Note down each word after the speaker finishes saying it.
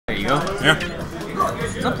go. Yeah.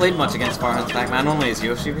 I've not played much against Farhan's Pac-Man, only as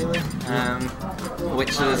Yoshi really.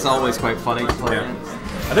 Which is always quite funny to play against.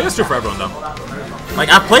 I think it's true for everyone though. Like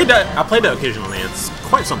I played that occasionally. It's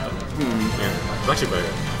quite something. Yeah, it's actually very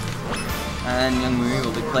good. And young Muiry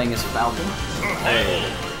will be playing as Falcon. Hey.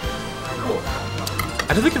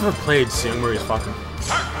 I don't think I've ever played young Muiry as Falcon.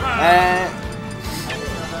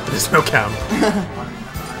 There's no cam.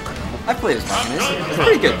 I've played as Falcon. It's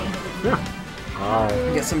pretty good. Yeah.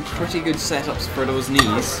 You get some pretty good setups for those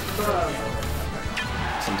knees.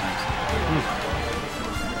 Sometimes.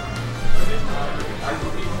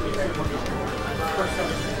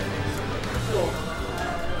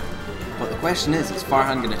 But the question is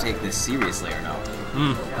Farhan going to take this seriously or not?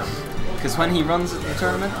 Because when he runs at the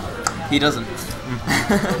tournament, he doesn't.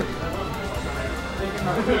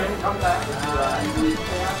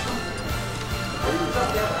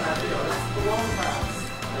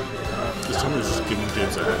 Someone's just giving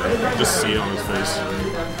James a headache. Just see it on his face.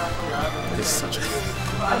 It's such a...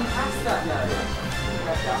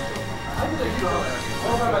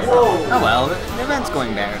 Oh well, the event's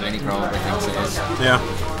going better than he probably thinks it is. Yeah.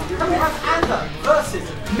 Then we have Anna versus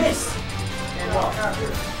Miss.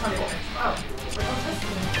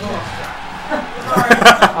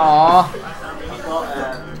 Aww.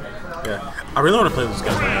 Yeah. I really want to play with this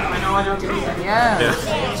guy right now.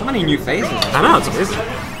 Yeah. So many new phases. I know, it's amazing.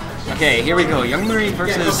 Okay, here we go. Young Muiry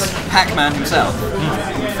versus Pac-Man himself.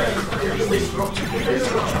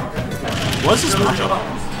 What's this matchup?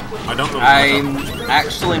 I don't know. I'm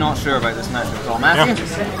actually not sure about this matchup at all. Matthew?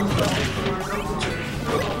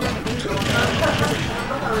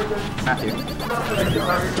 Matthew.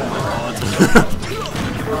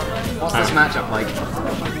 What's this matchup like?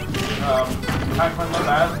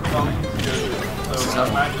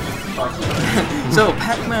 So,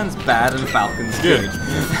 Pac-Man's bad and Falcon's good.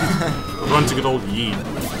 Run to good old Yi.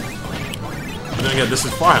 But then again, this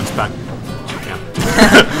is Farhan's back. Yeah.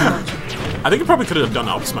 I think he probably could have done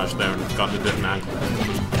an up smash there and gotten a different angle.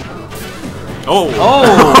 Oh!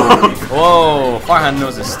 Oh! Whoa! Farhan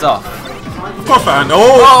knows his stuff. Of course, Farhan.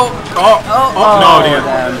 Oh! No, dear.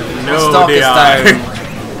 No, stock is down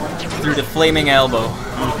through the flaming elbow.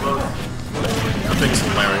 That thing's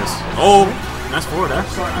hilarious. Oh! Nice forward there.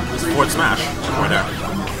 Nice forward smash. Right there.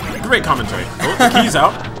 Great commentary. Oh, the key's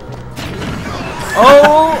out.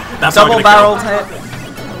 Oh! That's double-barreled hit.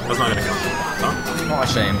 That's not gonna kill. Oh. What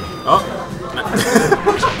a shame. Oh.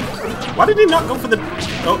 Why did he not go for the...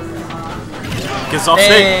 Oh. Gets off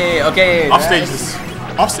stage. Hey, okay. Off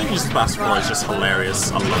stage's basketball is just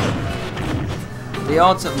hilarious. I love it. The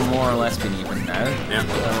odds have more or less been even now. Yeah.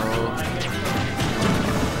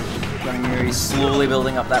 So, Muiry's slowly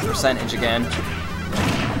building up that percentage again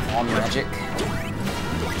on Majic.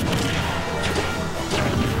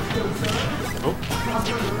 Oh.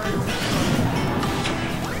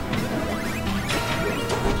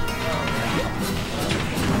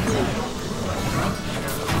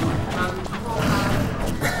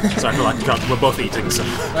 Sorry, I feel like we're both eating, so...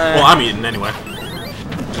 well, I'm eating anyway.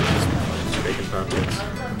 Bacon pancakes.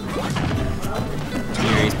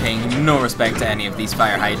 Muiry's paying no respect to any of these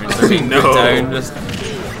fire hydrants. They're being put down. Just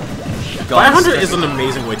Fire Hydrant is an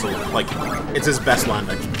amazing way to, like, it's his best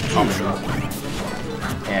landing option.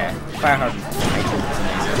 Yeah, Fire Hydrant is amazing.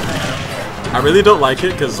 I really don't like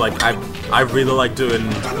it because, like, I really like doing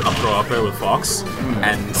up throw up air with Fox,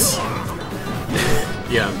 and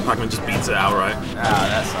yeah, Pac-Man just beats it outright. Ah,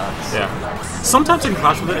 that sucks. Yeah. Sometimes you can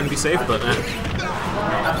clash with it and be safe, but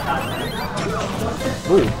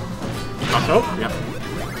Ooh. Knocked out? Yeah.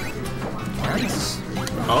 Nice.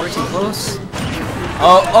 Oh. Pretty close.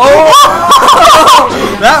 Oh!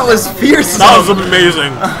 That was fierce! That was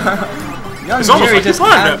amazing! Young It's almost Muiry like just he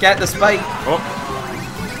planned can't it. get the spike. Oh.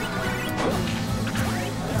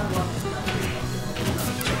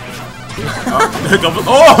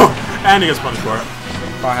 Oh! And he gets punished for it.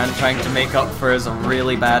 Farhan trying to make up for his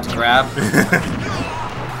really bad grab.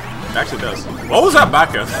 It actually does. What was that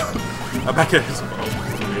back air? That back air is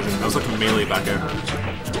amazing. That was like a melee back air.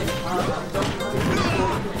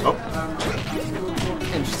 Oh.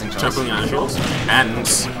 Interesting choice. Jumping on shields. And...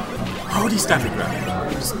 oh, he's standing grab.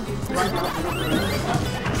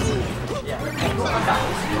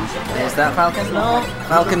 Is that Falcon? No.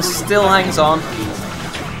 Falcon still hangs on.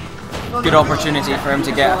 Good opportunity for him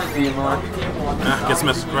to get a few more. Gets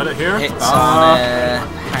missed credit here. Hits on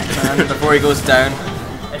Pac-Man before he goes down.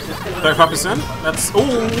 35%? That's...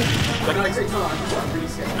 ooh!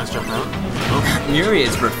 Nice jump out. Oh. Muiry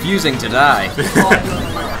is refusing to die.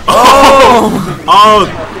 Oh! Oh!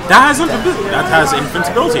 That has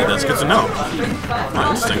invincibility. That's good to know. Oh,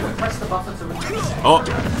 interesting. Oh!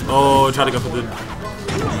 Oh, try to go for the...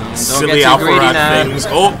 silly too alpha greedy rat now. things.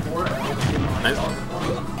 Oh! Nice.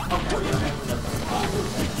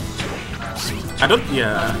 I don't.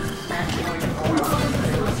 Yeah.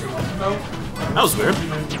 That was weird.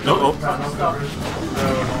 No. Oh.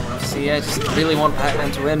 See, I just really want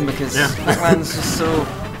Pac-Man to win because Yeah. Pac-Man's just so...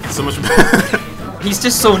 So much. He's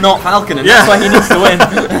just so not Falcon, and Yeah. that's why he needs to win.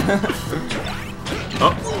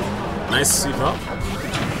 Oh. Nice C-Falcon.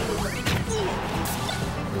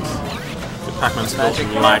 Pac-Man's still Magic.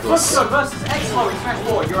 lagless. versus X-Ho in Smash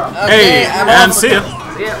 4. You're up. Hey, I'm and off. see ya.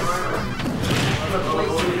 See ya.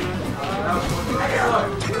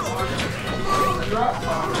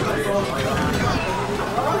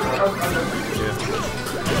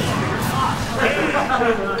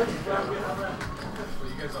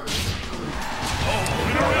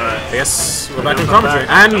 I guess we're back in commentary.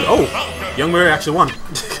 And, oh! Young Muiry actually won.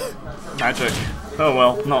 Magic. Oh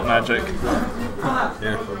well, not magic.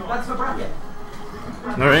 Yeah. That's the bracket.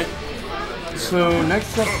 Alright. So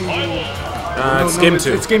next up we It's game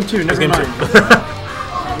 2. It's game 2, never game mind. 2.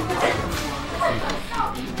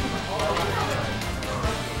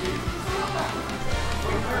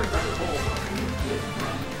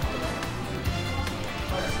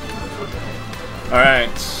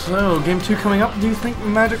 Alright, so game 2 coming up. Do you think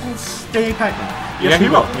Magic will stay Pac-Man? Yeah, he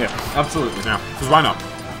will. Yeah, absolutely. Yeah, because why not?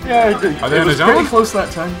 Yeah, Are they it on was the pretty zone? close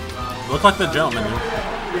that time. Look like the gentleman.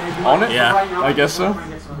 On it? Yeah. I guess so.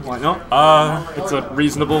 Why not? It's a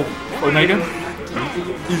reasonable Omega.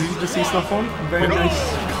 Easy to see stuff on. Very nice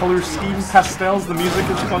color scheme, pastels. The music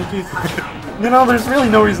is funky. You know, there's really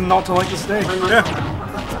no reason not to like the stage. Yeah.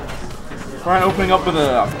 Brian opening up with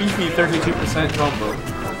a beefy 32% combo.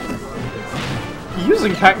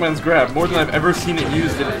 Using Pac-Man's grab more than I've ever seen it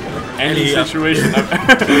used in any situation.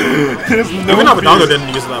 There's no Even Abadongo fear.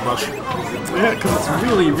 didn't use it that much. Yeah, because it's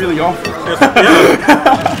really, really awful. Yeah.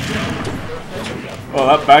 Well,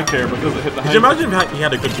 that back air because it hit the Could you imagine if he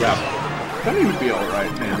had a good grab? Then he would be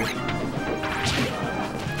alright, maybe.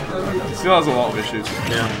 He still has a lot of issues.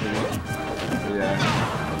 Yeah. Yeah.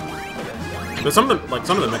 But some of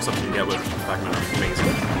the mix-ups you get with Pac-Man are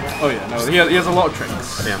amazing. Oh yeah, no, he has a lot of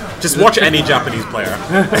tricks. Yeah. Just watch any Japanese player.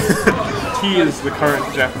 T is the current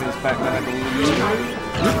Japanese Pac-Man, I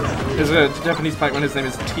believe. There's a Japanese Pac-Man, his name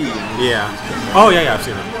is T. Yeah. Oh yeah, I've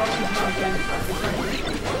seen him.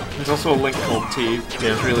 There's also a link called T,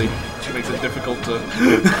 which really makes it difficult to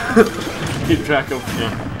keep track of.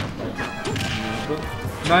 Yeah. But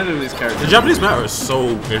neither of these characters. The Japanese meta is so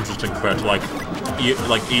interesting compared to like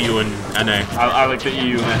EU and NA. I like the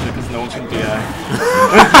EU method because no one can DI.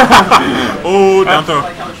 Oh, down throw.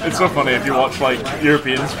 It's so funny if you watch like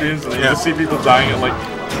European streams and you just see people dying at like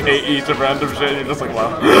 8 each of random shit and you're just like,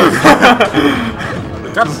 wow.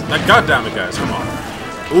 God damn it, guys, come on.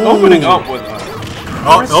 Ooh. Opening up with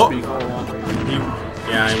Oh. He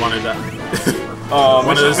wanted that.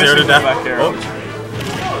 Wanted to zero to death. Back air. Oh.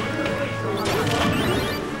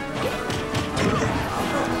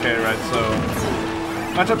 Okay, right, so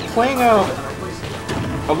matchup playing out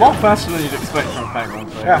a lot faster than you'd expect from a Pac-Man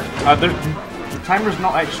player. Yeah. The timer's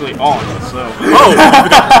not actually on, so. Oh!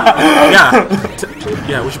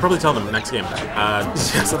 Yeah, we should probably tell them next game.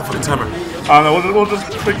 Set the fucking timer. We'll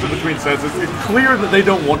just fix it between sets. It's clear that they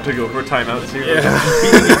don't want to go for timeouts here. Yeah.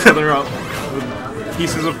 They're beating each other up with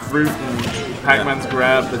pieces of fruit and Pac-Man's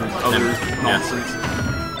grab and other nonsense.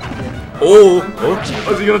 Oh!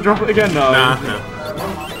 Is he gonna drop it again? No. Nah.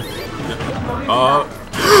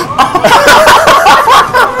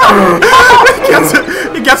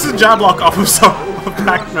 He gets his jab lock off of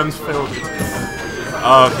Pac-Man's field.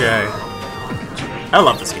 Okay. I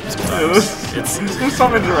love this game sometimes. There's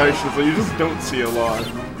some interactions that you just don't see a lot.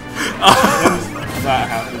 That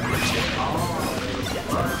happens.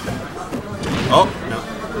 Oh, no.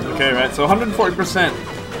 Okay, right, so 140%.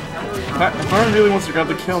 Farhan really wants to grab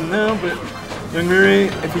the kill now, but Young Muiry,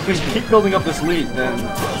 if he can keep building up this lead, then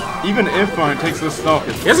even if Farhan takes this stock,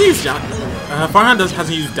 He hasn't used down. Farhan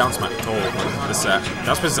hasn't used down smack at all this set.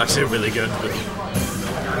 Down smash is actually really good. But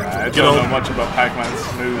I don't know much about Pac-Man's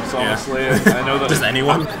moves, honestly. I know that. Does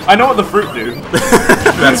anyone? I know what the fruit do.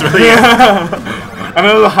 That's really good. I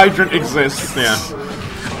know the hydrant exists. Yeah.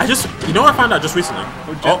 You know what I found out just recently?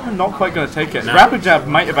 I'm not quite going to take it. No. Rapid Jab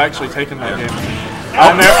might have actually taken that game.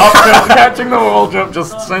 And they're up tilt, catching the wall jump,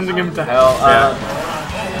 just sending him to hell.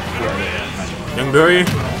 Young Muiry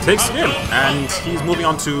takes the game, and he's moving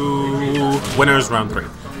on to winners round 3.